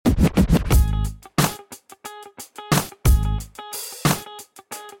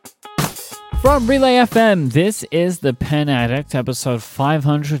From Relay FM, this is The Pen Addict, episode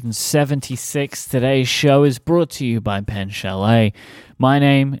 576. Today's show is brought to you by Pen Chalet. My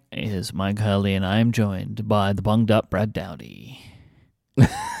name is Mike Hurley, and I am joined by the bunged up Brad Dowdy.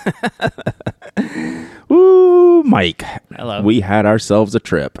 Ooh, Mike. Hello. We had ourselves a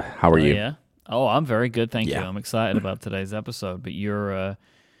trip. How are you? Yeah. Oh, I'm very good, thank you. Yeah. I'm excited about today's episode, but you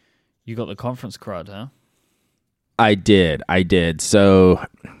got the conference crud, huh? I did. So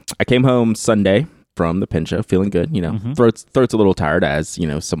I came home Sunday from the Pen Show feeling good, throat's a little tired as,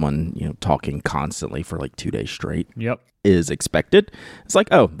 someone, talking constantly for like 2 days straight. Yep. Is expected. It's like,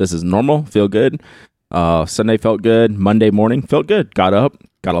 oh, this is normal, feel good. Sunday felt good. Monday morning felt good. Got up,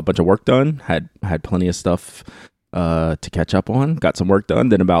 got a bunch of work done, had plenty of stuff to catch up on, got some work done.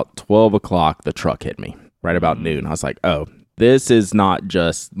 Then about 12 o'clock, the truck hit me right about noon. I was like, oh, this is not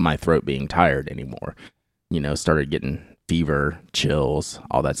just my throat being tired anymore. Started getting fever, chills,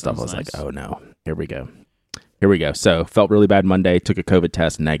 all that stuff. I was nice. like, oh no, here we go. So felt really bad Monday, took a COVID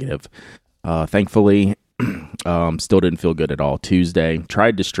test, negative. Thankfully, still didn't feel good at all. Tuesday,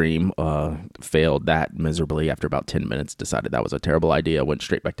 tried to stream, failed that miserably after about 10 minutes, decided that was a terrible idea, went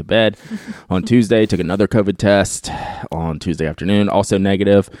straight back to bed. On Tuesday, took another COVID test on Tuesday afternoon, also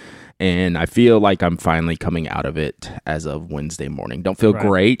negative. And I feel like I'm finally coming out of it as of Wednesday morning. Don't feel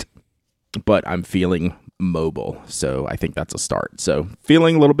great, but I'm feeling mobile. So I think that's a start. So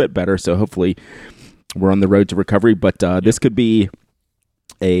feeling a little bit better. So hopefully we're on the road to recovery, but this could be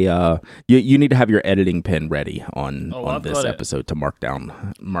you need to have your editing pen ready on this episode to mark it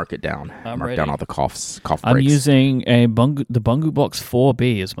down all the cough breaks. I'm using the Bungu Box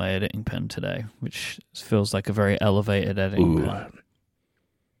 4B as my editing pen today, which feels like a very elevated editing pen.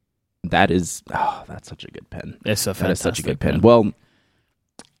 That's such a good pen. It's a fantastic That is such a good pen. pen. Well,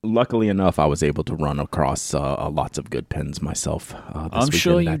 luckily enough, I was able to run across lots of good pens myself. This I'm weekend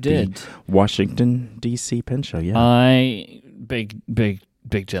sure you at did. the Washington D.C. Pen Show. Yeah,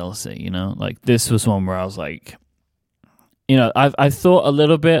 Big jealousy. Like this was one where I was like, I thought a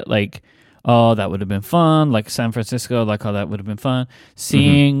little bit like, oh, that would have been fun. Like San Francisco, like that would have been fun.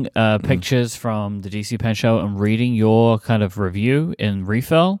 Seeing pictures from the DC Pen Show and reading your kind of review in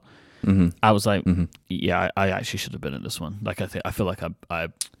Refill. I was like, yeah, I actually should have been in this one. Like, I feel like I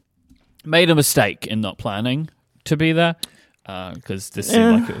made a mistake in not planning to be there because this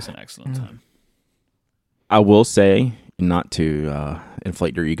seemed like it was an excellent time. I will say, not to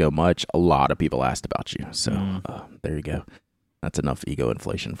inflate your ego much, a lot of people asked about you. So there you go. That's enough ego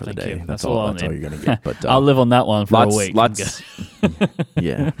inflation for the day. You. That's all you're going to get. But I'll live on that one for a week.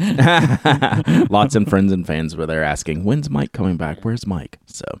 Yeah. Lots of friends and fans were there asking, when's Mike coming back? Where's Mike?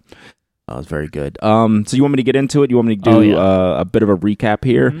 So that was very good. So you want me to get into it? You want me to do a bit of a recap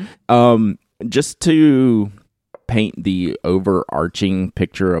here? Just to paint the overarching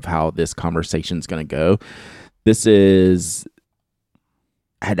picture of how this conversation is going to go. This has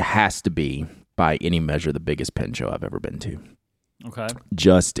to be, by any measure, the biggest pen show I've ever been to. Okay.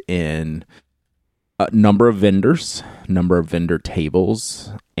 Just in number of vendors, number of vendor tables,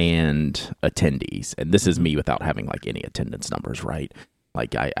 and attendees. And this is me without having like any attendance numbers, right?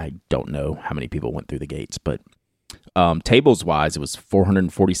 Like I don't know how many people went through the gates, but tables wise, it was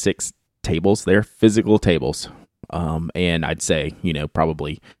 446 tables there, physical tables. And I'd say,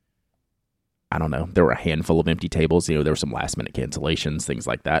 probably, I don't know, there were a handful of empty tables. There were some last minute cancellations, things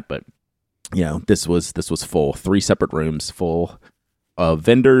like that. But, this was full, 3 separate rooms full of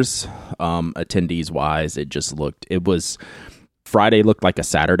vendors, attendees wise. Friday looked like a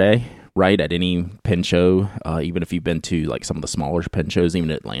Saturday, right? At any pen show, even if you've been to like some of the smaller pen shows, even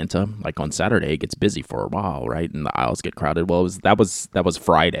in Atlanta, like on Saturday, it gets busy for a while, right? And the aisles get crowded. Well, that was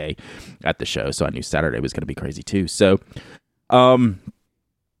Friday at the show. So I knew Saturday was going to be crazy too. So,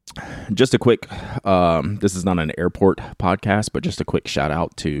 just a quick, this is not an airport podcast, but just a quick shout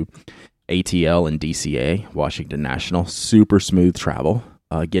out to ATL and DCA, Washington National. Super smooth travel,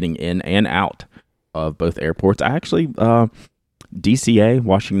 getting in and out of both airports. I actually, DCA,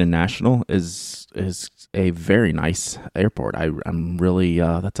 Washington National, is a very nice airport. I'm really,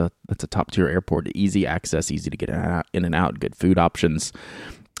 that's a top tier airport. Easy access, easy to get in and out, good food options,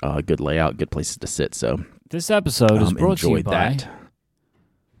 good layout, good places to sit. So this episode is brought to you by that.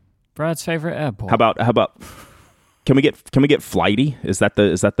 Brad's favorite airport. How about can we get Flighty? Is that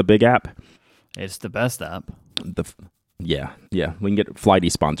the big app? It's the best app. Yeah. We can get Flighty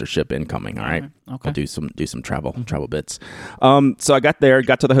sponsorship incoming. All right. Okay. I'll do some travel bits. So I got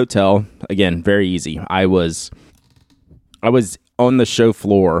to the hotel again. Very easy. I was on the show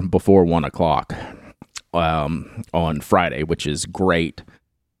floor before 1:00 on Friday, which is great.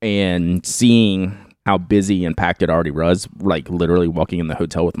 And seeing how busy and packed it already was, like literally walking in the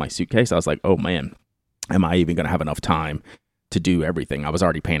hotel with my suitcase, I was like, oh man, am I even going to have enough time to do everything? I was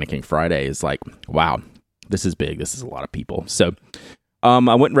already panicking. Friday is like, wow, this is big. This is a lot of people. So I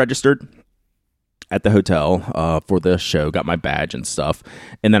went and registered at the hotel for the show, got my badge and stuff.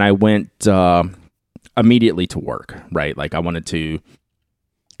 And then I went immediately to work, right? Like I wanted to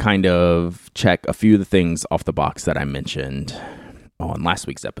kind of check a few of the things off the box that I mentioned on last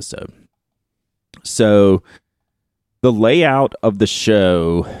week's episode. So the layout of the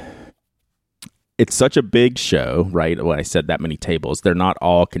show, it's such a big show, right? When I said that many tables, they're not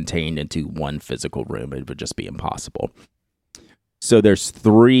all contained into one physical room. It would just be impossible. So there's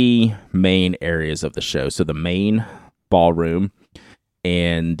 3 main areas of the show. So the main ballroom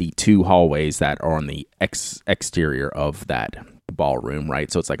and the 2 hallways that are on the exterior of that ballroom,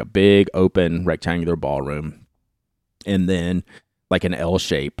 right? So it's like a big open rectangular ballroom and then like an L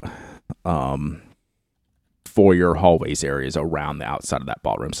shape foyer hallways areas around the outside of that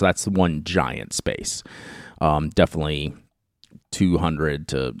ballroom. So that's one giant space. Definitely 200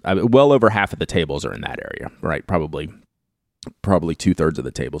 to well over half of the tables are in that area, right? Probably 2/3 of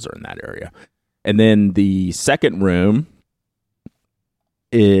the tables are in that area. And then the second room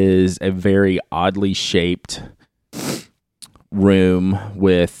is a very oddly shaped room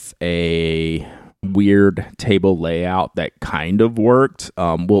with a weird table layout that kind of worked.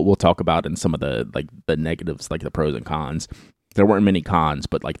 We'll talk about in some of the negatives, like the pros and cons. There weren't many cons,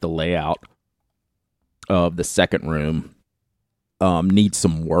 but like the layout of the second room needs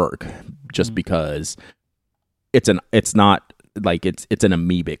some work just because it's not like it's an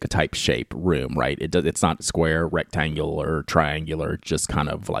amoebic type shape room, right? It's not square, rectangular, triangular, just kind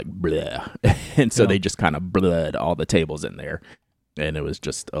of like bleh. And so they just kind of bled all the tables in there, and it was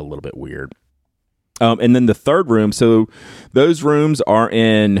just a little bit weird. And then the third room, so those rooms are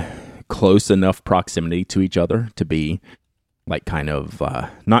in close enough proximity to each other to be like kind of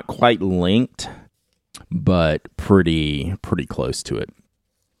not quite linked, but pretty close to it.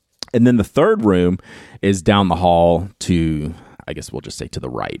 And then the third room is down the hall to, I guess we'll just say to the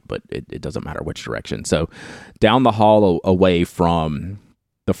right, but it doesn't matter which direction. So down the hall away from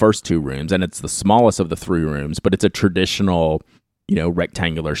the first 2 rooms, and it's the smallest of the 3 rooms, but it's a traditional,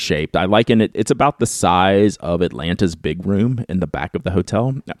 rectangular shape. I liken it. It's about the size of Atlanta's big room in the back of the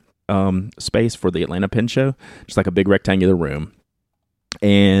hotel space for the Atlanta Pen Show. Just like a big rectangular room.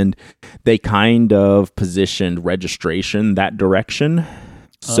 And they kind of positioned registration that direction.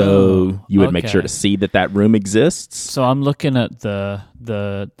 So you would make sure to see that room exists. So I'm looking at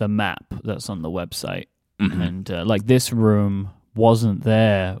the map that's on the website, and like this room wasn't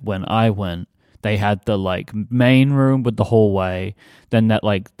there when I went. They had the like main room with the hallway, then that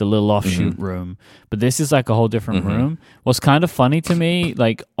like the little offshoot room. But this is like a whole different room. What's kind of funny to me,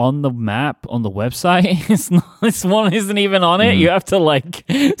 like on the map on the website, this one isn't even on it. You have to like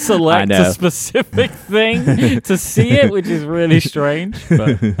select a specific thing to see it, which is really strange.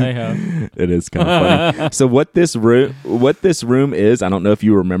 But hey ho, it is kind of funny. So what this room is, I don't know if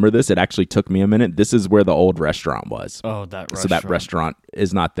you remember this. It actually took me a minute. This is where the old restaurant was. Oh, that restaurant. So that restaurant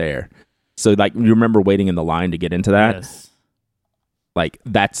is not there. So, like, you remember waiting in the line to get into that? Yes. Like,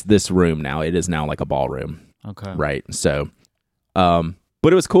 that's this room now. It is now like a ballroom. Okay. Right? So, but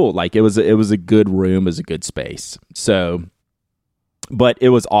it was cool. Like, it was a good room. It was a good space. So, but it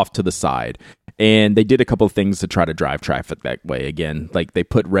was off to the side. And they did a couple of things to try to drive traffic that way. Again, like, they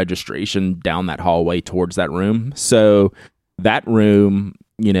put registration down that hallway towards that room. So, that room,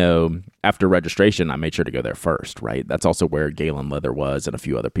 after registration, I made sure to go there first, right? That's also where Galen Leather was and a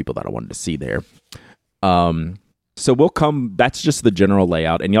few other people that I wanted to see there. So that's just the general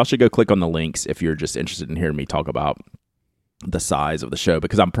layout, and y'all should go click on the links if you're just interested in hearing me talk about the size of the show,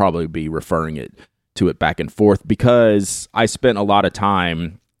 because I'm probably be referring to it back and forth, because I spent a lot of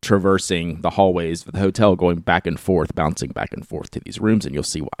time traversing the hallways of the hotel, going back and forth, bouncing back and forth to these rooms, and you'll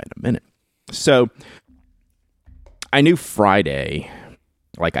see why in a minute. So I knew Friday,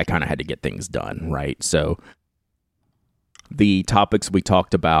 like, I kind of had to get things done, right? So the topics we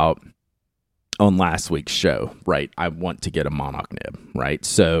talked about on last week's show, right? I want to get a monarch nib, right?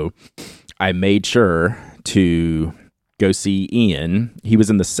 So I made sure to go see Ian. He was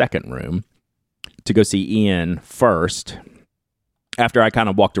in the second room, to go see Ian first. After I kind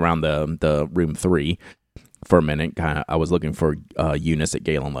of walked around the room 3 for a minute, I was looking for Eunice at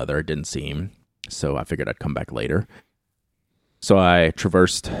Galen Leather. I didn't see him, so I figured I'd come back later. So I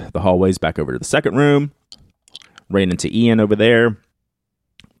traversed the hallways back over to the second room, ran into Ian over there,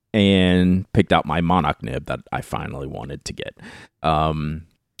 and picked out my monarch nib that I finally wanted to get.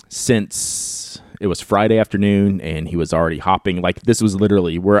 Since it was Friday afternoon and he was already hopping, like, this was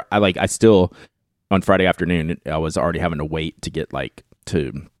literally where I still on Friday afternoon, I was already having to wait to get like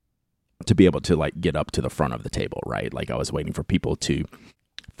to be able to like get up to the front of the table, right? Like I was waiting for people to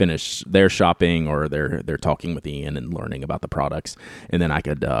finish their shopping or they're talking with Ian and learning about the products, and then I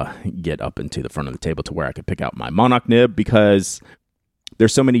could get up into the front of the table to where I could pick out my Monarch nib, because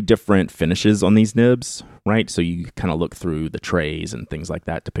there's so many different finishes on these nibs, right? So you kind of look through the trays and things like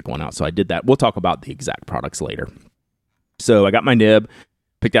that to pick one out. So I did that. We'll talk about the exact products later. So I got my nib,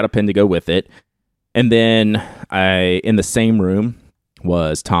 picked out a pen to go with it, and then in the same room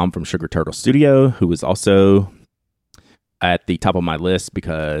was Tom from Sugar Turtle Studio, who was also at the top of my list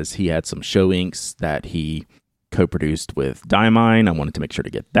because he had some show inks that he co-produced with Diamine. I wanted to make sure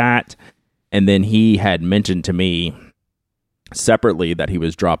to get that. And then he had mentioned to me separately that he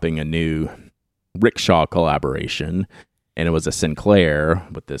was dropping a new Rickshaw collaboration, and it was a Sinclair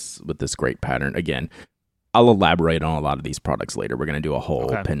with this great pattern. Again, I'll elaborate on a lot of these products later. We're going to do a whole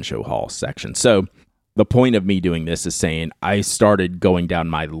pen show haul section. So the point of me doing this is saying I started going down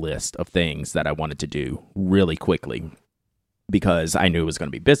my list of things that I wanted to do really quickly because I knew it was going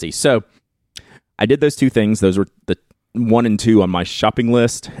to be busy. So I did those two things. Those were the 1 and 2 on my shopping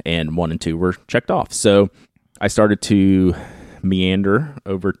list, and 1 and 2 were checked off. So I started to meander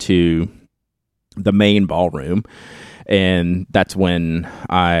over to the main ballroom, and that's when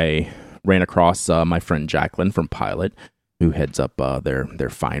I ran across my friend Jacqueline from Pilot, who heads up their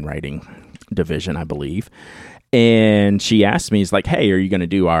fine writing division, I believe. And she asked me, "He's like, hey, are you going to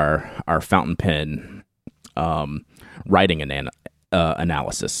do our fountain pen writing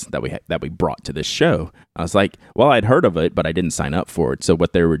analysis that we brought to this show?" I was like, well, I'd heard of it, but I didn't sign up for it. So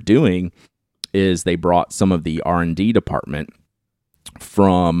what they were doing is they brought some of the R&D department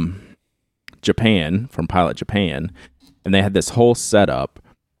from Japan, from Pilot Japan, and they had this whole setup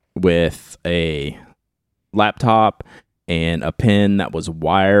with a laptop and a pen that was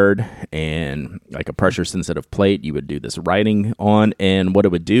wired and like a pressure sensitive plate you would do this writing on. And what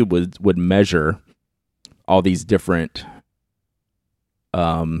it would do would measure all these different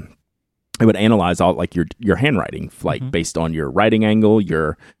it would analyze all like your handwriting, like based on your writing angle,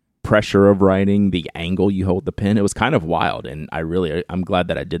 your pressure of writing, the angle you hold the pen. It was kind of wild, and I'm glad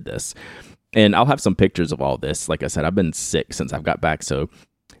that I did this. And I'll have some pictures of all this. Like I said, I've been sick since I've got back, so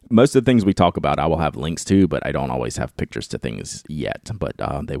most of the things we talk about I will have links to, but I don't always have pictures to things yet, but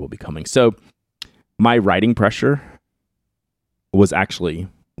they will be coming. So my writing pressure was actually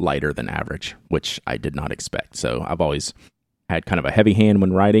lighter than average, which I did not expect. So I've always had kind of a heavy hand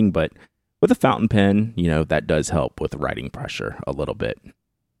when writing, but with a fountain pen, that does help with writing pressure a little bit.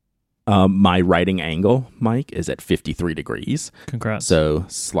 My writing angle, Mike, is at 53 degrees. Congrats. So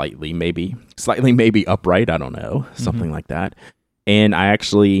slightly maybe upright. I don't know, something like that. And I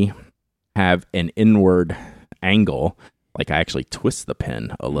actually have an inward angle. Like I actually twist the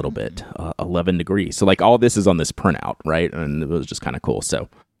pen a little bit, 11 degrees. So like all this is on this printout, right? And it was just kind of cool. So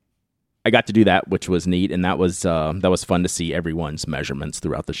I got to do that, which was neat, and that was fun to see everyone's measurements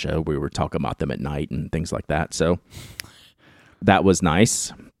throughout the show. We were talking about them at night and things like that, so that was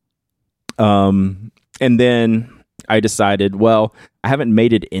nice. And then I decided, well, I haven't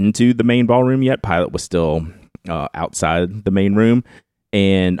made it into the main ballroom yet. Pilot was still outside the main room,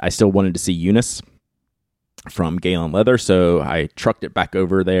 and I still wanted to see Eunice from Galen Leather, so I trucked it back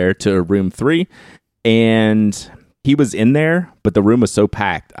over there to room 3, and he was in there, but the room was so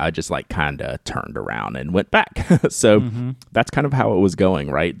packed, I just like kind of turned around and went back. So that's kind of how it was going,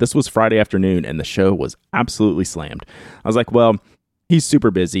 right? This was Friday afternoon, and the show was absolutely slammed. I was like, well, he's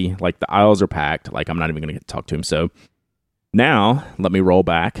super busy. Like the aisles are packed. Like I'm not even going to get to talk to him. So now let me roll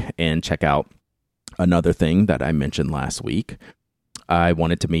back and check out another thing that I mentioned last week. I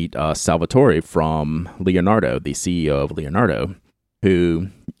wanted to meet Salvatore from Leonardo, the CEO of Leonardo, who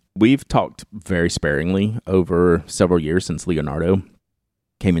we've talked very sparingly over several years since Leonardo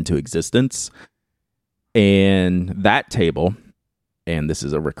came into existence. And that table, and this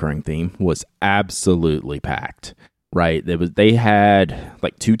is a recurring theme, was absolutely packed, right? They had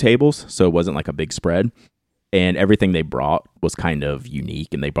like 2 tables, so it wasn't like a big spread. And everything they brought was kind of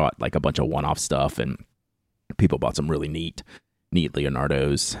unique, and they brought like a bunch of one-off stuff, and people bought some really neat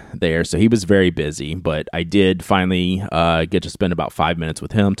Leonardos there. So he was very busy, but I did finally get to spend about 5 minutes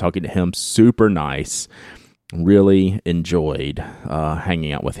with him, talking to him. Super nice. Really enjoyed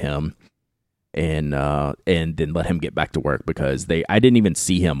hanging out with him, and then let him get back to work because I didn't even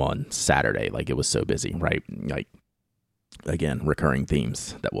see him on Saturday. Like it was so busy, right? Like again, recurring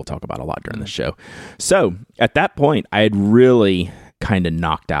themes that we'll talk about a lot during the show. So at that point, I had really kind of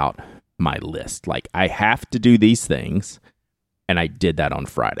knocked out my list. Like I have to do these things. And I did that on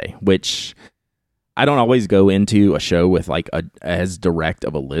Friday, which I don't always go into a show with like as direct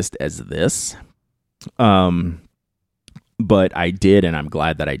of a list as this. But I did, and I'm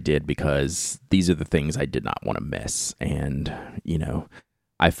glad that I did, because these are the things I did not want to miss. And,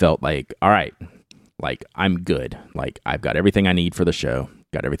 I felt like, all right, like I'm good. Like I've got everything I need for the show,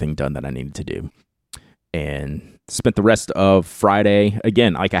 got everything done that I needed to do. And spent the rest of Friday,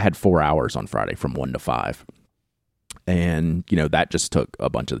 again, like I had 4 hours on Friday from 1 to 5. And, that just took a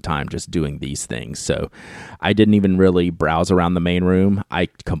bunch of the time just doing these things. So I didn't even really browse around the main room. I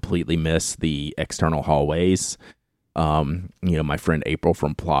completely missed the external hallways. My friend April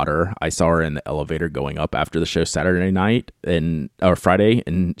from Plotter, I saw her in the elevator going up after the show Saturday night or Friday.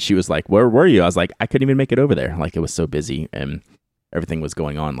 And she was like, "Where were you?" I was like, "I couldn't even make it over there. Like it was so busy and everything was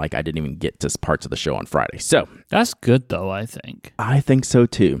going on. Like I didn't even get to parts of the show on Friday." So that's good though. I think so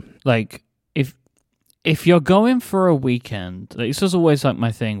too. Like if you're going for a weekend, like, this was always like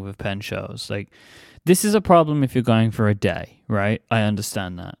my thing with pen shows. Like this is a problem if you're going for a day, right? I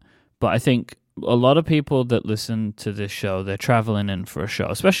understand that. But I think a lot of people that listen to this show, they're traveling in for a show,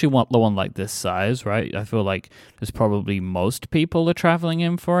 especially the one like this size, right? I feel like there's probably most people are traveling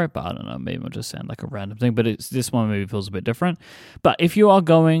in for it, but I don't know, maybe I'm just saying like a random thing, but this one maybe feels a bit different. But if you are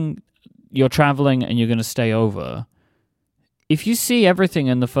you're traveling and you're going to stay over, if you see everything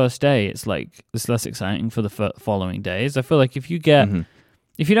in the first day, it's less exciting for the following days. I feel like if you don't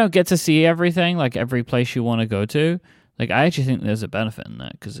get to see everything, like every place you want to go to, like I actually think there's a benefit in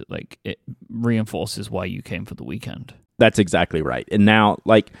that, because it reinforces why you came for the weekend. That's exactly right. And now,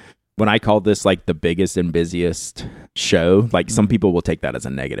 like when I call this like the biggest and busiest show, like some people will take that as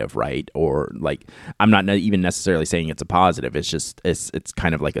a negative, right? Or like I'm not even necessarily saying it's a positive. It's just it's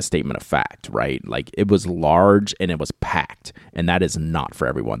kind of like a statement of fact, right? Like it was large and it was packed, and that is not for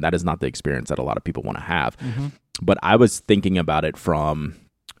everyone. That is not the experience that a lot of people want to have. Mm-hmm. But I was thinking about it from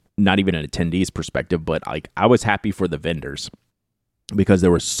not even an attendee's perspective, but like I was happy for the vendors, because there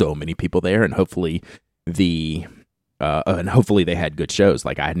were so many people there, and hopefully they had good shows.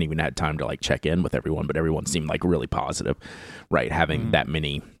 Like I hadn't even had time to like check in with everyone, but everyone seemed like really positive, right? Having that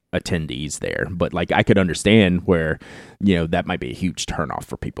many attendees there. But like I could understand where, that might be a huge turnoff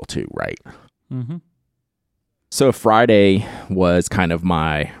for people too, right? Mm-hmm. So Friday was kind of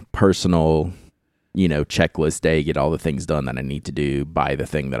my personal checklist day, get all the things done that I need to do, buy the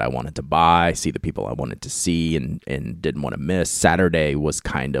thing that I wanted to buy, see the people I wanted to see and didn't want to miss. Saturday was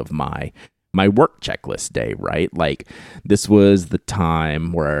kind of my work checklist day, right? Like this was the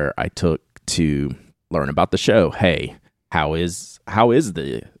time where I took to learn about the show. Hey, how is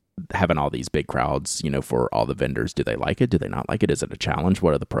the having all these big crowds, for all the vendors? Do they like it? Do they not like it? Is it a challenge?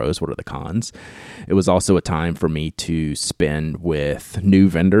 What are the pros? What are the cons? It was also a time for me to spend with new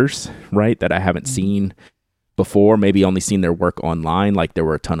vendors, right, that I haven't seen before, maybe only seen their work online. Like there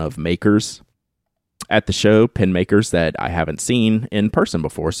were a ton of makers at the show, pen makers that I haven't seen in person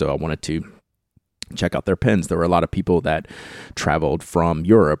before. So I wanted to check out their pens. There were a lot of people that traveled from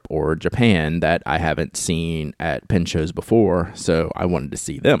Europe or Japan that I haven't seen at pen shows before, so I wanted to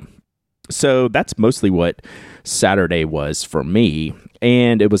see them. So that's mostly what Saturday was for me.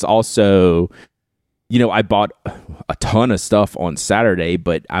 And it was also, I bought a ton of stuff on Saturday,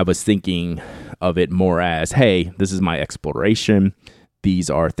 but I was thinking of it more as, hey, this is my exploration. These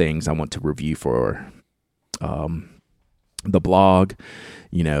are things I want to review for the blog.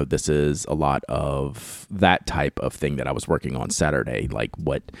 This is a lot of that type of thing that I was working on Saturday. Like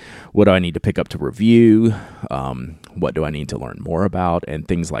what do I need to pick up to review? What do I need to learn more about, and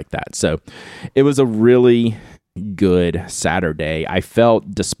things like that. So it was a really good Saturday. I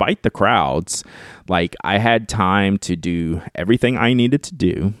felt, despite the crowds, like I had time to do everything I needed to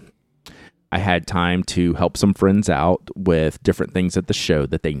do. I had time to help some friends out with different things at the show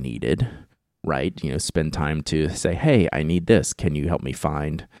that they needed. Right? Spend time to say, hey, I need this. Can you help me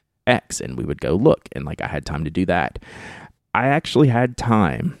find X? And we would go look. And like I had time to do that. I actually had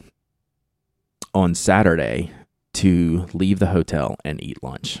time on Saturday to leave the hotel and eat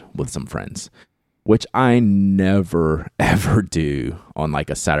lunch with some friends, which I never, ever do on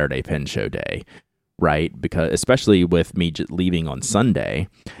like a Saturday pen show day. Right? Because especially with me leaving on Sunday,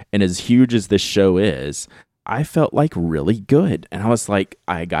 and as huge as this show is, I felt like really good. And I was like,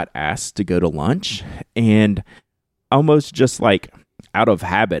 I got asked to go to lunch, and almost just like out of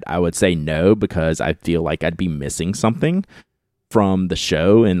habit, I would say no, because I feel like I'd be missing something from the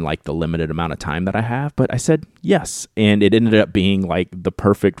show in like the limited amount of time that I have. But I said yes. And it ended up being like the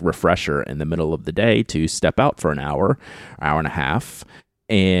perfect refresher in the middle of the day to step out for an hour and a half,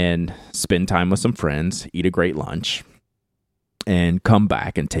 and spend time with some friends, eat a great lunch, and come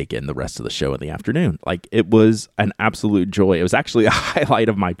back and take in the rest of the show in the afternoon. Like it was an absolute joy. It was actually a highlight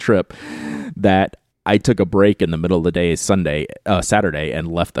of my trip that I took a break in the middle of the day Saturday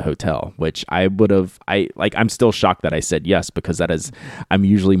and left the hotel, which I'm still shocked that I said yes, because I'm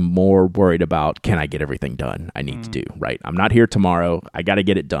usually more worried about, can I get everything done I need to do, right? I'm not here tomorrow. I got to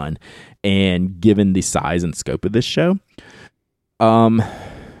get it done. And given the size and scope of this show,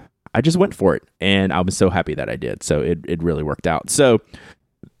 I just went for it, and I was so happy that I did. So it really worked out. So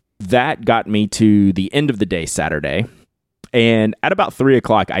that got me to the end of the day Saturday. And at about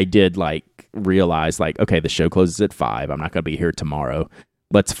 3:00, I did realize okay, the show closes at 5. I'm not going to be here tomorrow.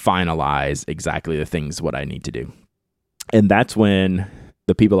 Let's finalize exactly the things what I need to do. And that's when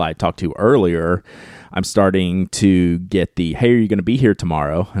the people I talked to earlier, I'm starting to get hey, are you going to be here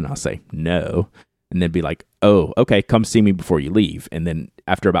tomorrow? And I'll say no. And then be like, oh, okay, come see me before you leave. And then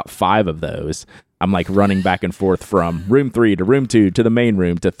after about 5 of those, I'm running back and forth from room 3 to room 2 to the main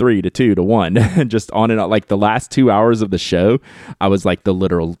room to 3 to 2 to 1, and just on and on. The last 2 hours of the show, I was like the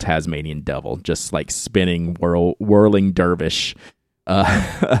literal Tasmanian devil, just spinning, whirling dervish.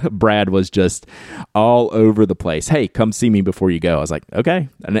 Brad was just all over the place. Hey, come see me before you go. I was like, okay,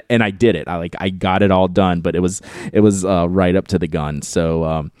 and I did it. I got it all done, but it was right up to the gun.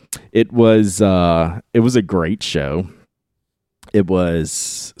 So it was a great show. It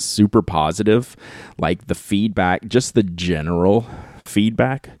was super positive. The feedback, just the general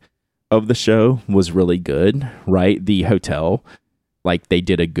feedback of the show was really good, right? The hotel, they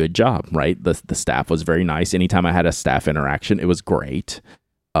did a good job, right? The staff was very nice. Anytime I had a staff interaction, it was great.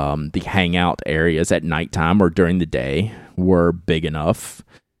 The hangout areas at nighttime or during the day were big enough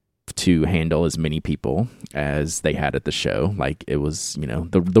to handle as many people as they had at the show. It was,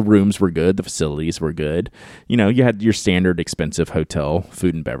 the rooms were good, the facilities were good. You had your standard expensive hotel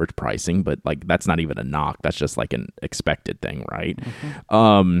food and beverage pricing, but that's not even a knock. That's just an expected thing, right?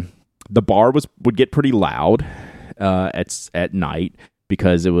 Mm-hmm. The bar would get pretty loud at night,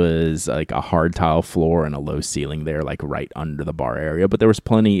 because it was a hard tile floor and a low ceiling there, right under the bar area. But there was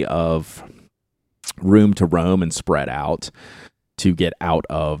plenty of room to roam and spread out to get out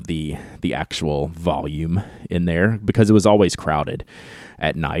of the actual volume in there, because it was always crowded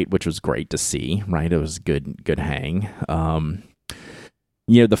at night, which was great to see, right? It was good hang.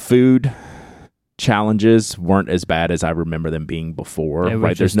 The food challenges weren't as bad as I remember them being before,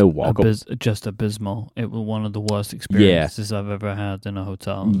 right? There's no walk just abysmal. It was one of the worst experiences I've ever had in a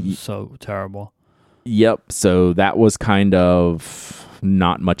hotel. So terrible. Yep. So that was kind of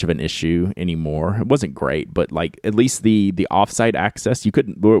not much of an issue anymore. It wasn't great, but at least the offsite access,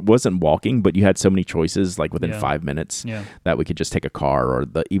 it wasn't walking, but you had so many choices within 5 minutes that we could just take a car, or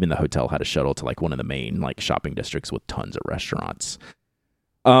even the hotel had a shuttle to one of the main shopping districts with tons of restaurants.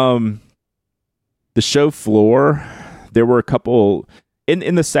 The show floor, there were a couple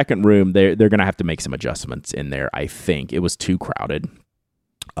in the second room. They're going to have to make some adjustments in there. I think it was too crowded.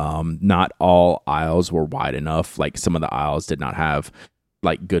 Not all aisles were wide enough. Some of the aisles did not have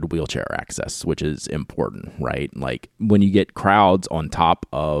good wheelchair access, which is important, right? When you get crowds on top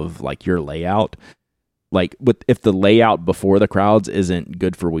of your layout, if the layout before the crowds isn't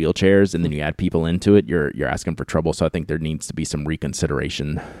good for wheelchairs, and then you add people into it, you're asking for trouble. So I think there needs to be some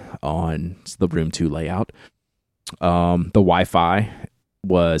reconsideration on the room 2 layout. The Wi-Fi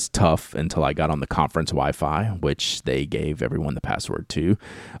was tough until I got on the conference Wi-Fi, which they gave everyone the password to.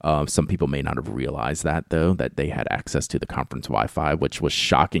 Some people may not have realized that, though, that they had access to the conference Wi-Fi, which was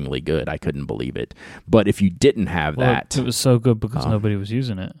shockingly good. I couldn't believe it. But if you didn't have that... It was so good because nobody was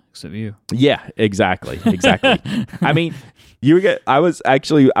using it except you. Yeah, exactly. I mean, I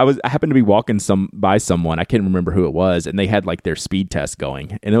happened to be walking by someone, I can't remember who it was, and they had their speed test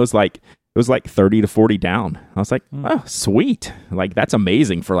going, and it was 30 to 40 down. I was like, oh, sweet. That's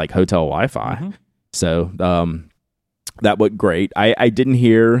amazing for hotel Wi-Fi. Mm-hmm. So that looked great. I didn't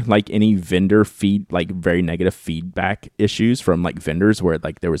hear any vendor very negative feedback issues from vendors where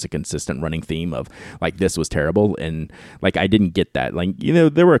there was a consistent running theme of this was terrible. And I didn't get that.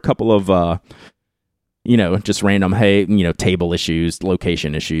 There were a couple of, just random, hey, table issues,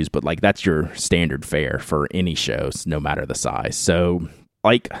 location issues, but that's your standard fare for any shows, no matter the size. So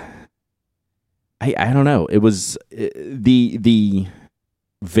I don't know. It was the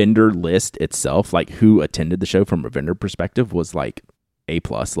vendor list itself, who attended the show from a vendor perspective, was A+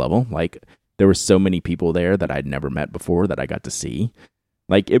 level. There were so many people there that I'd never met before that I got to see.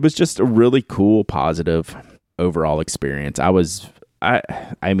 It was just a really cool, positive overall experience. I've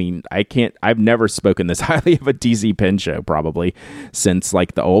never spoken this highly of a TC Penn show probably since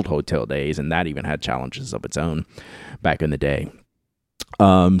the old hotel days, and that even had challenges of its own back in the day.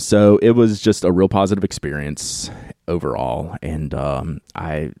 So it was just a real positive experience overall. And,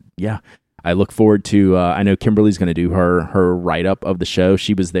 I look forward to, I know Kimberly's going to do her write-up of the show.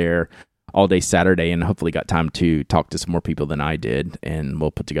 She was there, all day Saturday and hopefully got time to talk to some more people than I did. And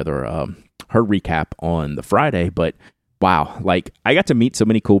we'll put together her recap on the Friday. But wow, like I got to meet so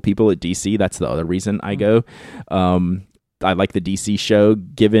many cool people at DC. That's the other reason I go. I like the DC show,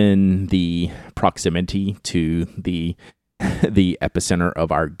 given the proximity to the epicenter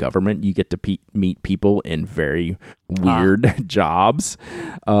of our government. You get to meet people in very weird jobs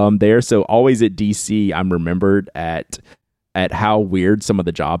there. So always at DC, I'm remembered at how weird some of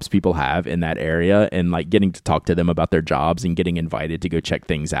the jobs people have in that area, and like getting to talk to them about their jobs and getting invited to go check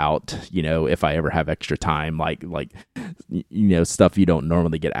things out. You know, if I ever have extra time, like stuff you don't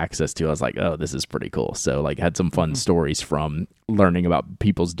normally get access to. I was like, oh, this is pretty cool. So like had some fun stories from learning about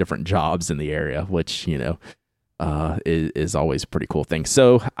people's different jobs in the area, which, is always a pretty cool thing.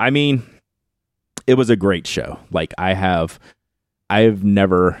 So, I mean, it was a great show. Like I've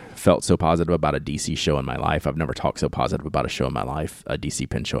never felt so positive about a DC show in my life. I've never talked so positive about a show in my life, a DC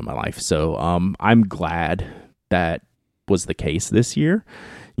Pen show in my life. So I'm glad that was the case this year.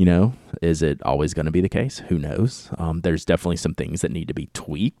 Is it always going to be the case? Who knows? There's definitely some things that need to be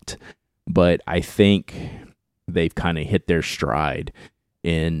tweaked, but I think they've kind of hit their stride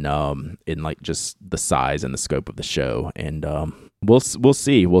in like just the size and the scope of the show. And we'll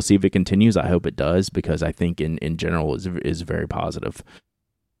see if it continues. I hope it does, because I think in general is very positive.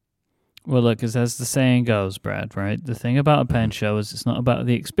 Well, look, as the saying goes, Brad, right? The thing about a pen show is it's not about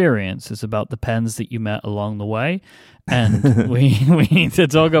the experience. It's about the pens that you met along the way. And we need to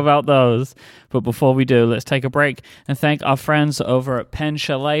talk about those. But before we do, let's take a break and thank our friends over at Pen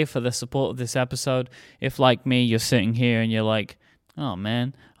Chalet for the support of this episode. If, like me, you're sitting here and you're like, oh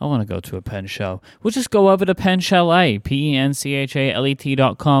man, I want to go to a pen show. We'll just go over to Pen Chalet,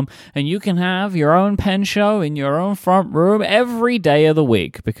 penchalet.com, and you can have your own pen show in your own front room every day of the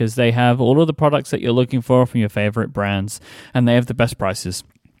week, because they have all of the products that you're looking for from your favorite brands, and they have the best prices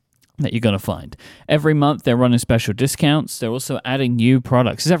that you're going to find. Every month they're running special discounts. They're also adding new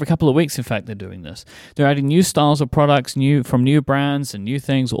products. It's every couple of weeks, in fact, they're doing this. They're adding new styles of products, from new brands and new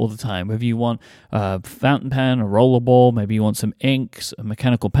things all the time. Whether you want a fountain pen, a rollerball, maybe you want some inks, a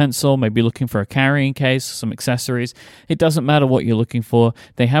mechanical pencil, maybe you're looking for a carrying case, some accessories. It doesn't matter what you're looking for.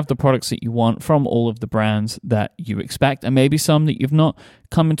 They have the products that you want from all of the brands that you expect, and maybe some that you've not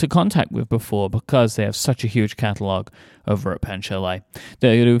come into contact with before, because they have such a huge catalog over at Pen Chalet.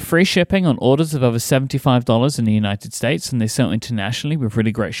 They do free shipping on orders of over $75 in the United States, and they sell internationally with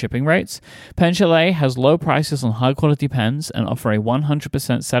really great shipping rates. Pen Chalet has low prices on high-quality pens and offer a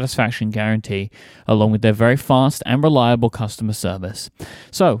 100% satisfaction guarantee, along with their very fast and reliable customer service.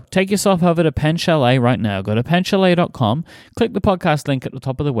 So, take yourself over to Pen Chalet right now. Go to penchalet.com, click the podcast link at the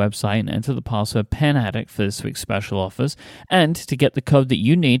top of the website, and enter the password PENADDICT for this week's special offers, and to get the code that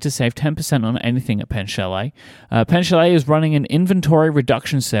you need to save 10% on anything at Pen Chalet. Pen Chalet is running an inventory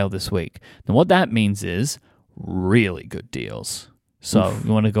reduction sale this week. Now, what that means is really good deals. So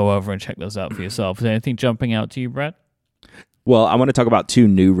you want to go over and check those out for yourself. Is there anything jumping out to you, Brad? Well, I want to talk about two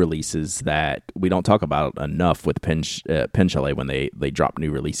new releases that we don't talk about enough with Pen Chalet when they drop new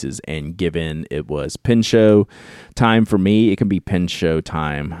releases. And given it was Pen Show time for me, it can be Pen Show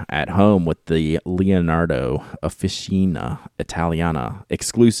time at home with the Leonardo Officina Italiana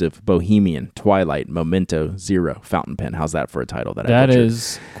exclusive Bohemian Twilight Momento Zero fountain pen. How's that for a title? That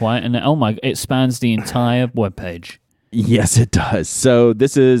is quite an... Oh my... It spans the entire webpage. Yes, it does. So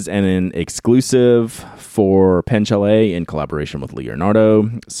this is an exclusive for Pen Chalet in collaboration with Leonardo.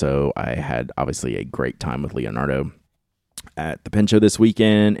 So I had obviously a great time with Leonardo at the Pen Show this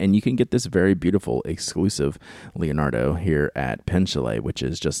weekend, and you can get this very beautiful exclusive Leonardo here at Pen Chalet, which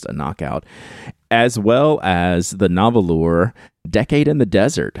is just a knockout, as well as the Navalur Decade in the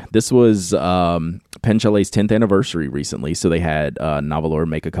Desert. This was Pen Chalet's 10th anniversary recently, so they had Navalur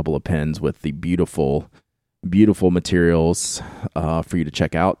make a couple of pens with the beautiful materials for you to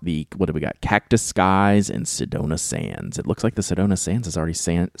check out. What do we got? Cactus Skies and Sedona Sands. It looks like the Sedona Sands is already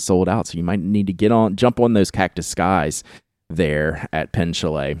sold out, so you might need to jump on those Cactus Skies there at Pen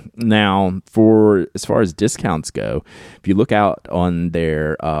Chalet. Now, as far as discounts go, if you look out on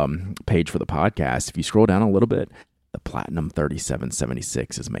their page for the podcast, if you scroll down a little bit, the Platinum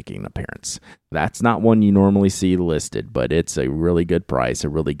 3776 is making an appearance. That's not one you normally see listed, but it's a really good price, a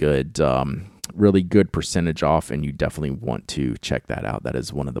really good percentage off, and you definitely want to check that out. That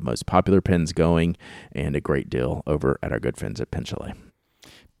is one of the most popular pens going, and a great deal over at our good friends at Pen Chalet.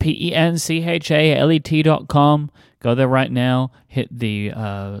 penchalet.com. Go there right now. Hit the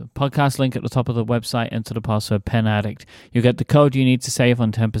podcast link at the top of the website. Enter the password PENADDICT. You'll get the code you need to save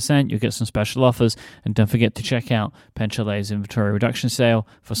on 10%. You'll get some special offers. And don't forget to check out Pen Chalet's inventory reduction sale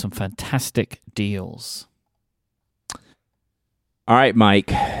for some fantastic deals. All right,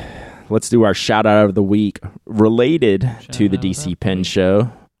 Mike. let's do our shout out of the week related to the DC Pen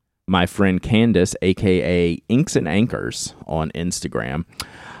Show. My friend Candace, aka Inks and Anchors on Instagram.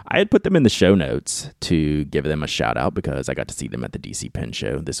 I had put them in the show notes to give them a shout out because I got to see them at the DC Pen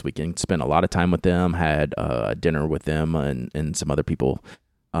Show this weekend. Spent a lot of time with them, had dinner with them and some other people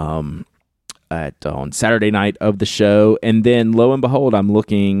on Saturday night of the show. And then lo and behold, I'm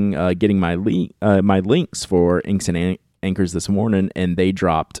looking, getting my links for Inks and Anchors this morning, and they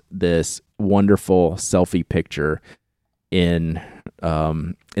dropped this wonderful selfie picture in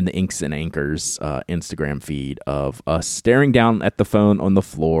the Inks and Anchors Instagram feed of us staring down at the phone on the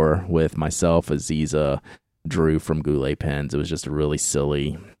floor with myself, Aziza, Drew from Goulet Pens. It was just a really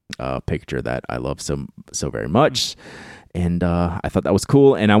silly picture that I love so very much. And I thought that was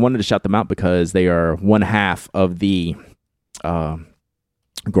cool. And I wanted to shout them out because they are one half of the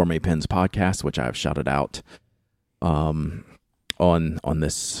Gourmet Pens podcast, which I've shouted out on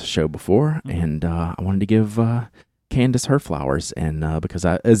this show before. And I wanted to give Candace her flowers, and because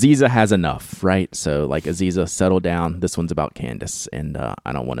Aziza has enough, right? So like, Aziza, settle down. This one's about Candace, and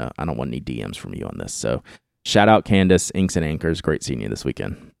I don't want any DMs from you on this. So shout out Candace, Inks and Anchors. Great seeing you this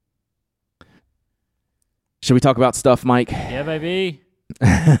weekend. Should we talk about stuff, Mike? Yeah, baby.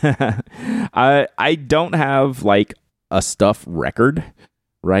 I don't have like a stuff record,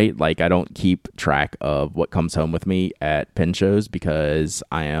 right? Like, I don't keep track of what comes home with me at pen shows because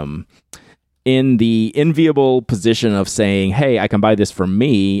I am in the enviable position of saying, hey, I can buy this for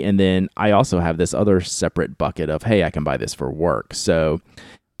me. And then I also have this other separate bucket of, hey, I can buy this for work. So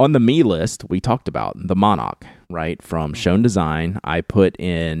on the me list, we talked about the Monarch, right? From Shown Design. I put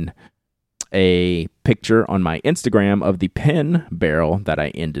in a picture on my Instagram of the pen barrel that I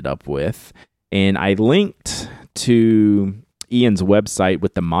ended up with. And I linked to Ian's website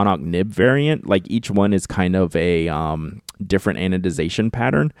with the Monarch nib variant. Like, each one is kind of a different anodization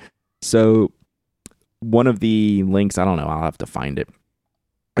pattern. So one of the links, I don't know, I'll have to find it.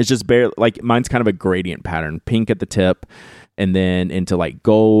 It's just barely, like, mine's kind of a gradient pattern, pink at the tip and then into like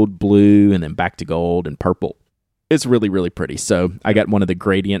gold, blue, and then back to gold and purple. It's really, really pretty. So I got one of the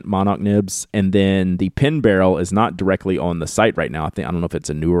gradient Monarch nibs, and then the pen barrel is not directly on the site right now. I don't know if it's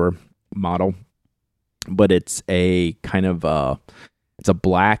a newer model, but it's a kind of it's a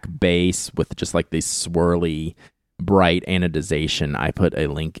black base with just like this swirly bright anodization. I put a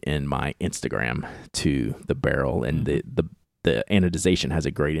link in my Instagram to the barrel, and the anodization has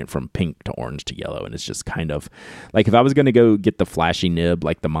a gradient from pink to orange to yellow, and it's just kind of like, if I was going to go get the flashy nib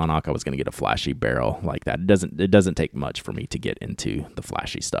like the Monarch, I was going to get a flashy barrel like that. It doesn't take much for me to get into the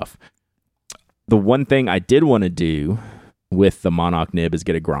flashy stuff. The one thing I did want to do with the Monarch nib is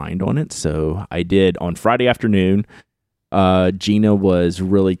get a grind on it, so I did on Friday afternoon. Gina was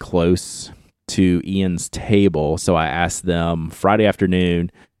really close to Ian's table, so I asked them Friday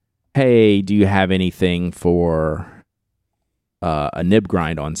afternoon, hey, do you have anything for a nib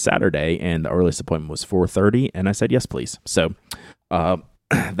grind on Saturday? And the earliest appointment was 4:30, and I said yes, please. So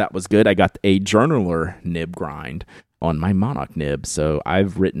that was good. I got a journaler nib grind on my Monarch nib, so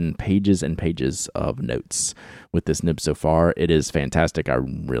I've written pages and pages of notes with this nib so far. It is fantastic.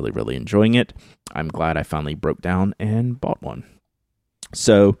 I'm really, really enjoying it. I'm glad I finally broke down and bought one.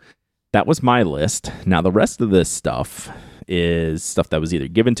 So that was my list. Now, the rest of this stuff is stuff that was either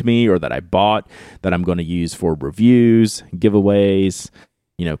given to me or that I bought that I'm going to use for reviews, giveaways,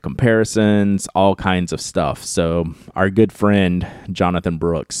 comparisons, all kinds of stuff. So our good friend, Jonathan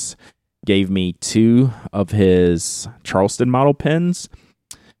Brooks, gave me 2 of his Charleston model pens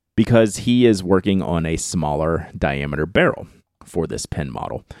because he is working on a smaller diameter barrel for this pen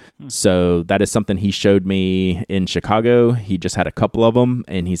model. So that is something he showed me in Chicago. He just had a couple of them,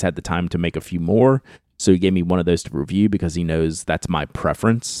 and he's had the time to make a few more. So he gave me one of those to review because he knows that's my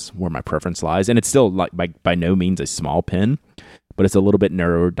preference, where my preference lies. And it's still like by no means a small pen, but it's a little bit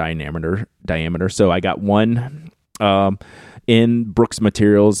narrower diameter. So I got one in Brooks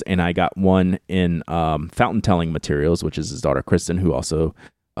Materials, and I got one in Fountain Telling Materials, which is his daughter Kristen, who also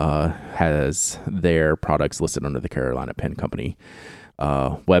has their products listed under the Carolina Pen Company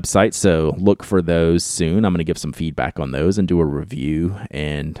website. So look for those soon. I'm going to give some feedback on those and do a review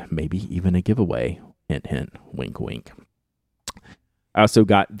and maybe even a giveaway. Hint, hint, wink, wink. I also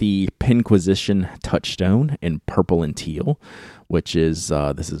got the Penquisition Touchstone in purple and teal, which is,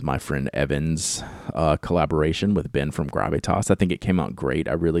 this is my friend Evan's collaboration with Ben from Gravitas. I think it came out great.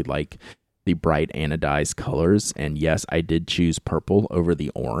 I really like the bright anodized colors. And yes, I did choose purple over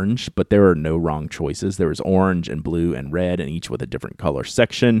the orange, but there are no wrong choices. There was orange and blue and red, and each with a different color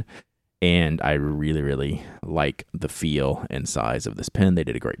section. And I really, really like the feel and size of this pen. They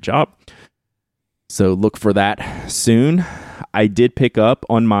did a great job. So look for that soon. I did pick up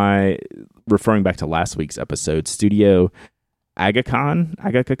on my, referring back to last week's episode, Studio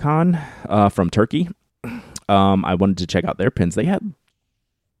Agakon from Turkey. I wanted to check out their pins. They had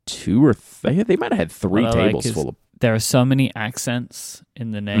they might have had three tables full of. There are so many accents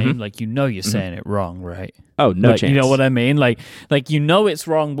in the name, like you're saying it wrong, right? Oh, no chance. You know what I mean? Like it's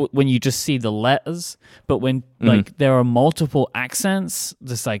wrong when you just see the letters, but when like there are multiple accents,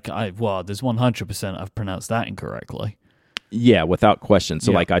 just like there's 100% I've pronounced that incorrectly. Yeah, without question.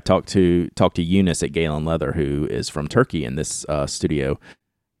 So like I talked to Eunice at Galen Leather, who is from Turkey, and this studio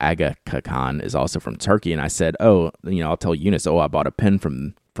Agakon is also from Turkey, and I said, I'll tell Eunice, I bought a pen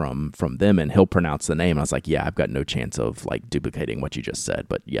from them, and he'll pronounce the name. I was like, yeah, I've got no chance of like duplicating what you just said,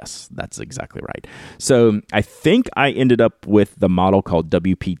 but yes, that's exactly right. So I think I ended up with the model called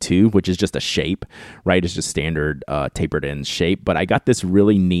WP2, which is just a shape, right? It's just standard tapered end shape, but I got this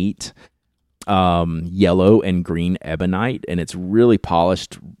really neat yellow and green ebonite, and it's really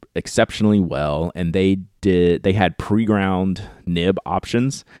polished exceptionally well, and they had pre-ground nib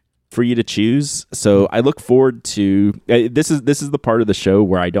options for you to choose. So I look forward to this is the part of the show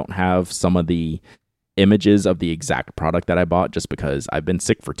where I don't have some of the images of the exact product that I bought, just because I've been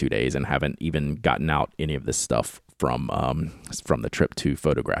sick for 2 days and haven't even gotten out any of this stuff from the trip to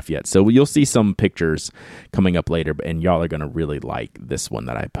photograph yet. So you'll see some pictures coming up later, and y'all are going to really like this one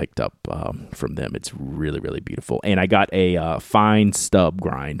that I picked up from them. It's really, really beautiful. And I got a fine stub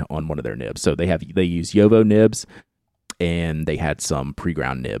grind on one of their nibs. So they use Yovo nibs, and they had some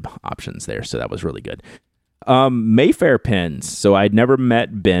pre-ground nib options there. So that was really good. Mayfair pens. So I'd never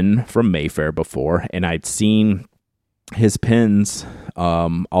met Ben from Mayfair before, and I'd seen his pins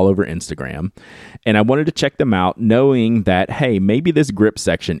all over Instagram, and I wanted to check them out, knowing that, hey, maybe this grip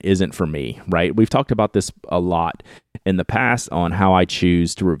section isn't for me, right? We've talked about this a lot in the past on how I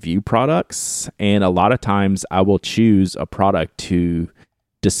choose to review products, and a lot of times I will choose a product to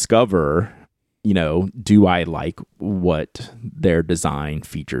discover, do I like what their design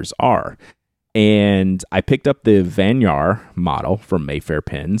features are? And I picked up the Vanyar model from Mayfair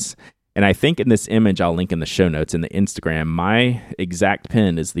Pens. And I think in this image, I'll link in the show notes in the Instagram, my exact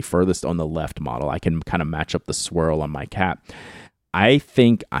pen is the furthest on the left model. I can kind of match up the swirl on my cap. I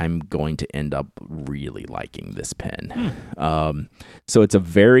think I'm going to end up really liking this pen. So it's a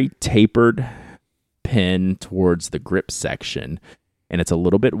very tapered pen towards the grip section, and it's a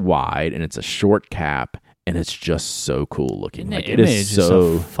little bit wide, and it's a short cap, and it's just so cool looking. Like, it is so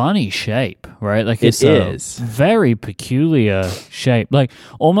a funny shape, right? Like it's a very peculiar shape. Like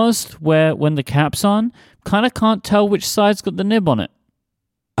almost when the cap's on, kind of can't tell which side's got the nib on it.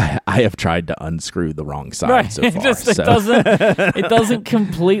 I have tried to unscrew the wrong side so far. It doesn't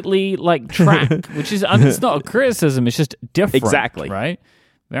completely like track, which is it's not a criticism. It's just different. Exactly. Right.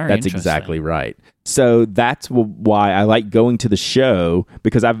 That's exactly right. So that's why I like going to the show,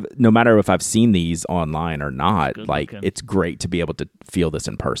 because no matter if I've seen these online or not, it's great to be able to feel this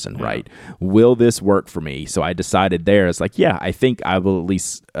in person, right? Will this work for me? So I decided it's like, yeah, I think I will at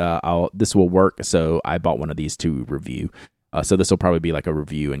least, this will work. So I bought one of these to review. So this will probably be like a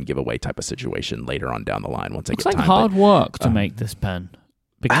review and giveaway type of situation later on down the line once I get time. It's like hard work to make this pen.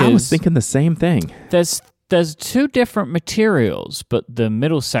 Because I was thinking the same thing. There's two different materials, but the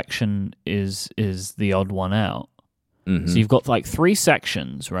middle section is the odd one out. Mm-hmm. So you've got like three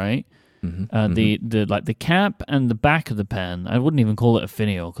sections, right? Mm-hmm. The cap and the back of the pen. I wouldn't even call it a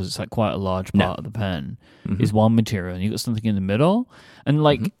finial because it's like quite a large part of the pen is one material, and you got something in the middle. And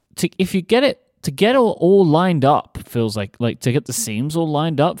like if you get it to get all lined up, feels like to get the seams all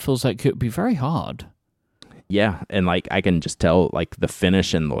lined up feels like it would be very hard. Yeah, and like I can just tell, like the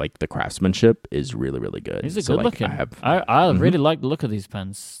finish and like the craftsmanship is really, really good. These are good looking. I really like the look of these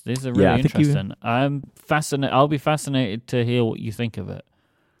pens. These are really interesting. I'm fascinated. I'll be fascinated to hear what you think of it.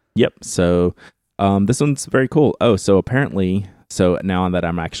 Yep. So this one's very cool. Oh, so apparently, now that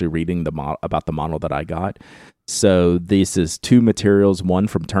I'm actually reading about the model that I got, so this is two materials, one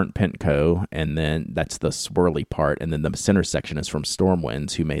from Turnt Pen Co., and then that's the swirly part, and then the center section is from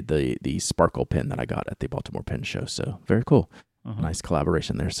Stormwinds, who made the sparkle pen that I got at the Baltimore Pen Show. So very cool. Nice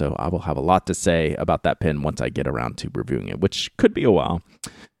collaboration there. So I will have a lot to say about that pen once I get around to reviewing it, which could be a while.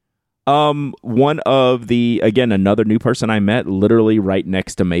 Another new person I met literally right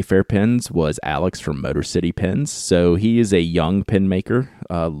next to Mayfair Pens was Alex from Motor City Pens. So he is a young pen maker,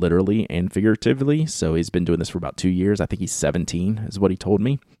 literally and figuratively. So he's been doing this for about 2 years. I think he's 17 is what he told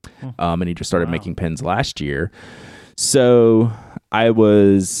me. And he just started making pens last year. So I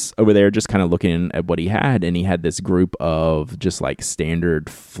was over there just kind of looking at what he had, and he had this group of just like standard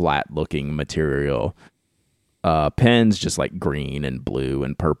flat looking material pins, just like green and blue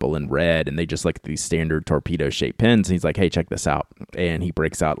and purple and red, and they just like these standard torpedo shaped pins. And he's like, hey, check this out. And he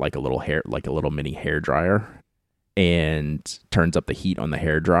breaks out like a little mini hair dryer, and turns up the heat on the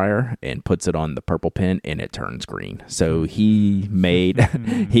hair dryer and puts it on the purple pin, and it turns green. So he made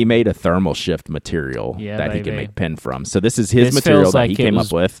a thermal shift material that he can make pin from. So this is his material that he came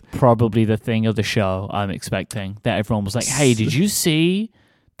up with. Probably the thing of the show, I'm expecting, that everyone was like, hey, did you see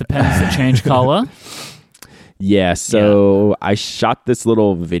the pins that change color? Yeah, so I shot this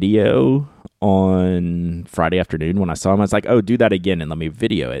little video on Friday afternoon when I saw him. I was like, oh, do that again and let me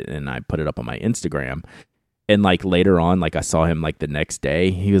video it. And I put it up on my Instagram. And like later on, like I saw him like the next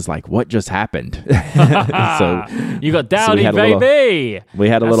day, he was like, what just happened? So you got Dowdy, baby. We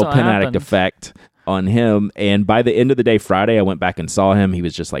had a little Pin Addict effect on him. And by the end of the day, Friday, I went back and saw him. He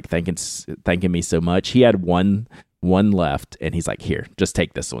was just like thanking me so much. He had one left, and he's like, here, just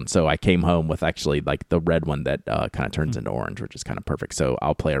take this one. So I came home with actually like the red one that kind of turns into orange, which is kind of perfect. So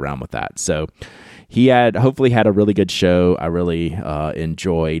I'll play around with that. So he hopefully had a really good show. I really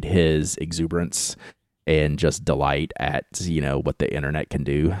enjoyed his exuberance and just delight at, what the internet can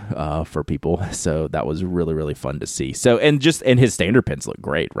do for people. So that was really, really fun to see. So, and his standard pins look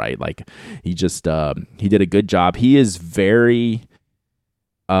great, right? Like he just, he did a good job. He is very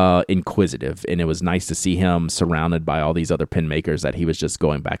inquisitive, and it was nice to see him surrounded by all these other pin makers that he was just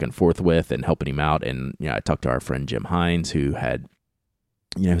going back and forth with and helping him out. And, I talked to our friend Jim Hines, who had,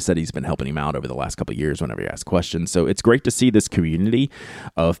 said he's been helping him out over the last couple of years whenever he asks questions. So it's great to see this community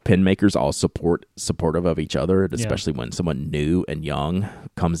of pin makers all supportive of each other, especially when someone new and young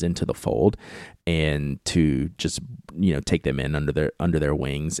comes into the fold, and to just, take them in under their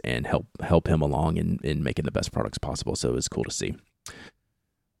wings and help him along in making the best products possible. So it was cool to see.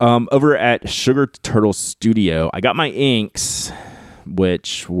 Over at Sugar Turtle Studio, I got my inks,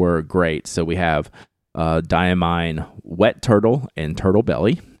 which were great. So we have Diamine Wet Turtle and Turtle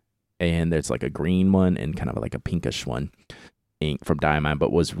Belly, and there's like a green one and kind of like a pinkish one ink from Diamine.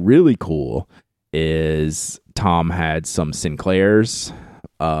 But what's really cool is Tom had some Sinclairs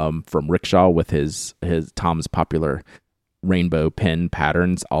from Rickshaw with his Tom's popular rainbow pen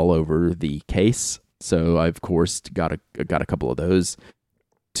patterns all over the case. So I of course got a couple of those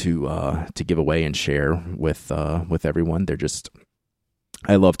to give away and share with everyone. They're just,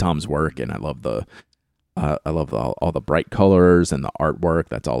 I love Tom's work, and I love all the bright colors and the artwork.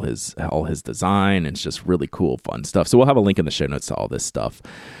 That's all his design. And it's just really cool, fun stuff. So we'll have a link in the show notes to all this stuff.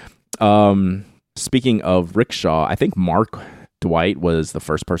 Speaking of Rickshaw, I think Mark Dwight was the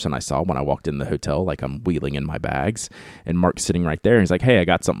first person I saw when I walked in the hotel. Like, I'm wheeling in my bags, and Mark's sitting right there. He's like, hey, I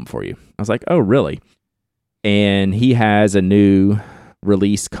got something for you. I was like, oh, really? And he has a new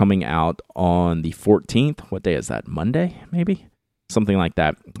release coming out on the 14th. What day is that? Monday, maybe? Something like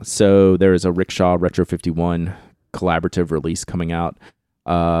that. So there is a Rickshaw Retro 51 collaborative release coming out.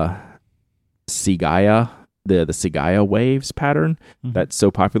 Sigaya, the Sigaya waves pattern that's so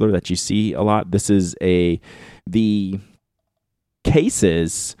popular that you see a lot. This is the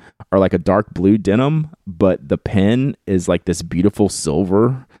cases are like a dark blue denim, but the pen is like this beautiful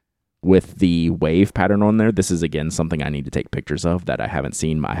silver with the wave pattern on there. This is, again, something I need to take pictures of that I haven't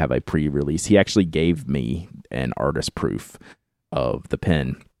seen. I have a pre-release. He actually gave me an artist proof of the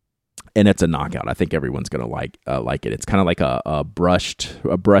pen, and it's a knockout. I think everyone's going to like it. It's kind of like a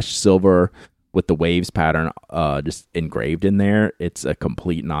brushed silver with the waves pattern just engraved in there. It's a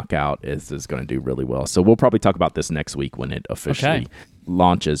complete knockout. It's going to do really well. So we'll probably talk about this next week when it officially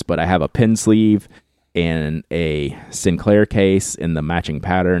launches. But I have a pen sleeve and a Sinclair case in the matching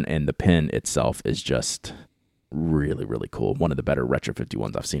pattern, and the pen itself is just really, really cool. One of the better Retro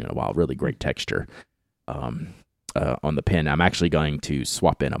 51s I've seen in a while. Really great texture on the pen. I'm actually going to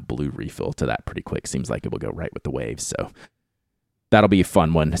swap in a blue refill to that pretty quick. Seems like it will go right with the waves. So that'll be a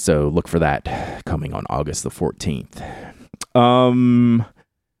fun one. So look for that coming on August the 14th.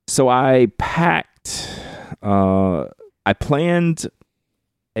 So I planned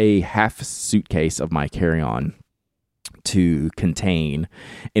a half suitcase of my carry-on to contain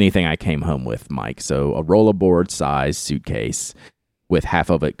anything I came home with, Mike. So a rollerboard size suitcase with half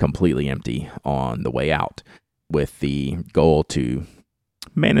of it completely empty on the way out, with the goal to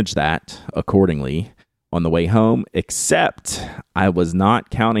manage that accordingly on the way home, except I was not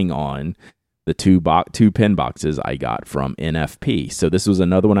counting on the two pen boxes I got from NFP. So this was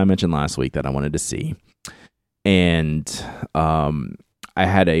another one I mentioned last week that I wanted to see. And I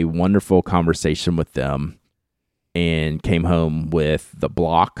had a wonderful conversation with them and came home with the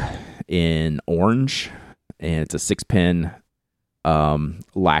block in orange, and it's a 6-pin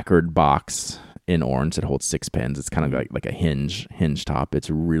lacquered box in orange that holds 6 pins. It's kind of like a hinge top. It's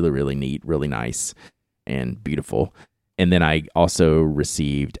really, really neat, really nice. and beautiful. And then I also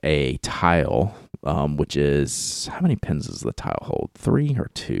received a tile, which is, how many pins does the tile hold? 3 or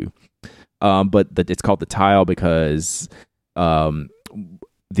 2? But it's called the tile because the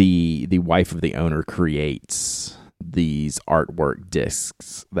wife of the owner creates these artwork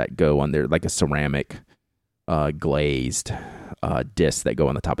discs that go on there, like a ceramic glazed discs that go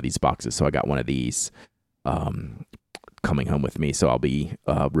on the top of these boxes. So I got one of these coming home with me, so I'll be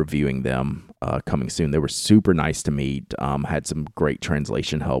reviewing them coming soon. They were super nice to meet. Had some great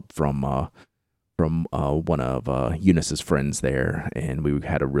translation help from one of Eunice's friends there, and we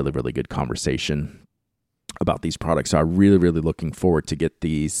had a really, really good conversation about these products. So I'm really, really looking forward to get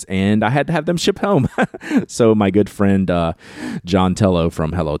these, and I had to have them shipped home. So my good friend John Tello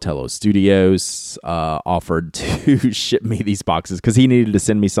from Hello Tello Studios offered to ship me these boxes because he needed to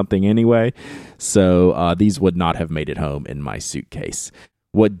send me something anyway. So these would not have made it home in my suitcase.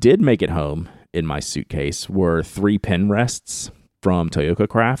 What did make it home in my suitcase were 3 pen rests from Toyoka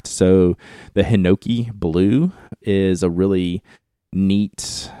Craft. So the Hinoki Blue is a really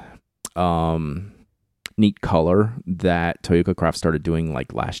neat color that Toyoka Craft started doing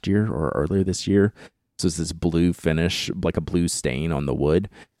like last year or earlier this year. So it's this blue finish, like a blue stain on the wood.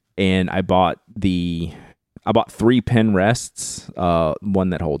 And I bought 3 pen rests,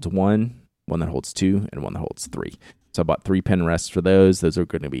 one that holds 1, one that holds 2, and one that holds 3. So I bought 3 pen rests for those. Those are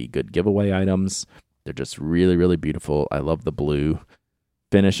going to be good giveaway items. They're just really, really beautiful. I love the blue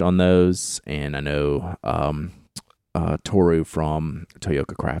finish on those. And I know Toru from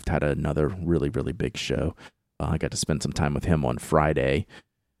Toyoka Craft had another really, really big show. I got to spend some time with him on Friday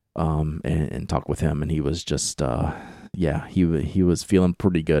and talk with him. And he was just, he was feeling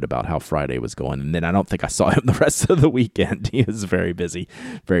pretty good about how Friday was going. And then I don't think I saw him the rest of the weekend. He was very busy,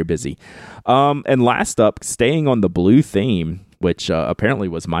 very busy. And last up, staying on the blue theme, which apparently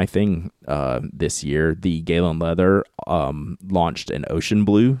was my thing this year, the Galen Leather launched an ocean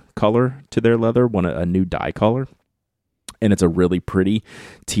blue color to their leather, a new dye color. And it's a really pretty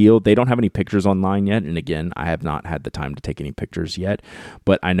teal. They don't have any pictures online yet. And again, I have not had the time to take any pictures yet.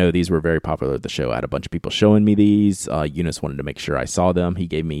 But I know these were very popular at the show. I had a bunch of people showing me these. Eunice wanted to make sure I saw them. He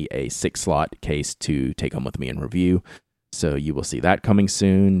gave me a 6-slot case to take home with me and review. So you will see that coming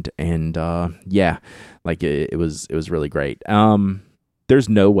soon. And it was really great. There's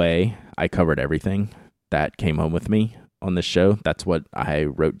no way I covered everything that came home with me on this show. That's what I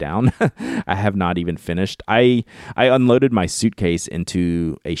wrote down. I have not even finished. I unloaded my suitcase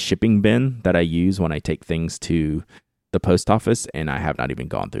into a shipping bin that I use when I take things to the post office, and I have not even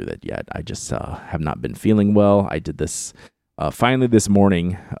gone through that yet. I just have not been feeling well. I did this finally this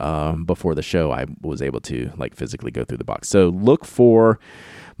morning before the show. I was able to physically go through the box. So look for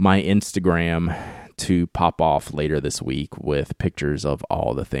my Instagram to pop off later this week with pictures of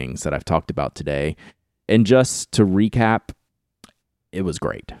all the things that I've talked about today. And just to recap, it was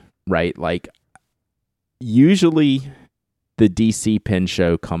great, right? Usually the DC Pen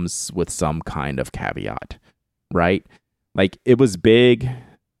Show comes with some kind of caveat, right? It was big,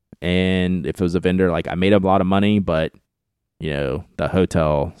 and if it was a vendor, I made a lot of money, but, the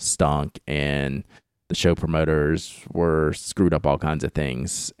hotel stunk, and the show promoters were screwed up all kinds of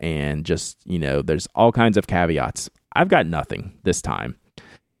things, and just, there's all kinds of caveats. I've got nothing this time.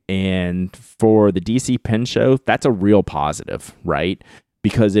 And for the DC Pen Show, that's a real positive, right?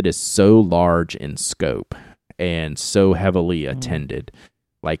 Because it is so large in scope and so heavily attended.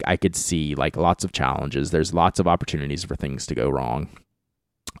 I could see lots of challenges. There's lots of opportunities for things to go wrong.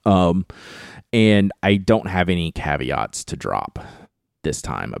 And I don't have any caveats to drop this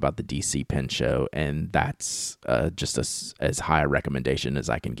time about the DC Pen Show, and that's just as high a recommendation as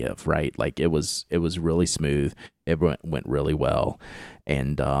I can give, right? It was really smooth. It went really well.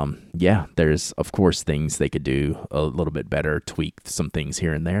 And there's of course things they could do a little bit better, tweak some things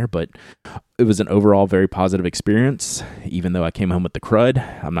here and there, but it was an overall very positive experience. Even though I came home with the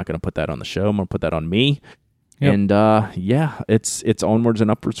crud, I'm not going to put that on the show. I'm going to put that on me. Yep. And it's onwards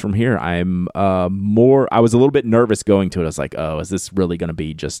and upwards from here. I was a little bit nervous going to it. I was like, oh, is this really going to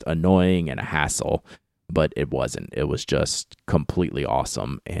be just annoying and a hassle? But it wasn't. It was just completely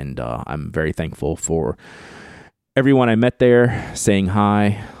awesome. And I'm very thankful for everyone I met there, saying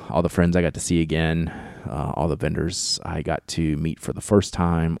hi, all the friends I got to see again, all the vendors I got to meet for the first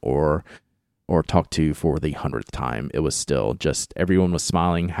time or talk to for the 100th time. It was still just everyone was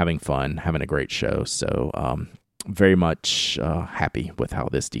smiling, having fun, having a great show. So very much happy with how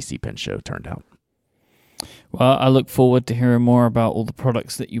this DC Pen Show turned out. Well, I look forward to hearing more about all the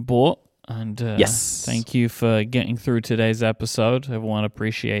products that you bought. And yes, thank you for getting through today's episode. Everyone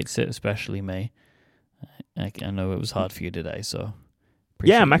appreciates it, especially me. I know it was hard for you today, so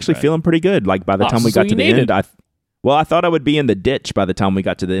Yeah, I'm actually feeling pretty good. Like by the time we got to the end, I thought I would be in the ditch by the time we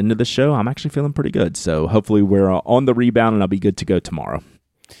got to the end of the show. I'm actually feeling pretty good. So hopefully we're on the rebound and I'll be good to go tomorrow.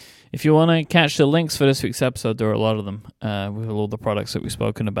 If you want to catch the links for this week's episode, there are a lot of them with all the products that we've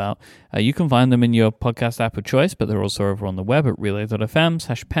spoken about. You can find them in your podcast app of choice, but they're also over on the web at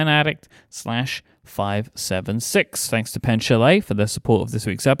relay.fm/penaddict/576. Thanks to Pen Chalet for their support of this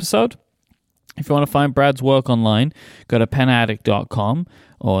week's episode. If you want to find Brad's work online, go to penaddict.com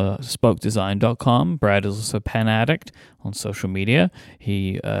or spokedesign.com. Brad is also Pen Addict on social media.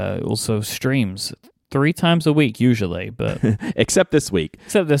 He also streams 3 times a week usually, but except this week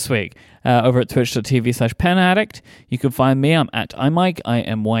over at twitch.tv/penaddict. You can find me. I'm at iMyke,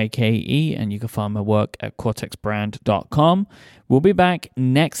 IMYKE, and you can find my work at cortexbrand.com. We'll be back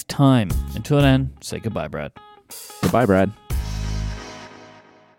next time. Until then, say goodbye, Brad. Goodbye, Brad.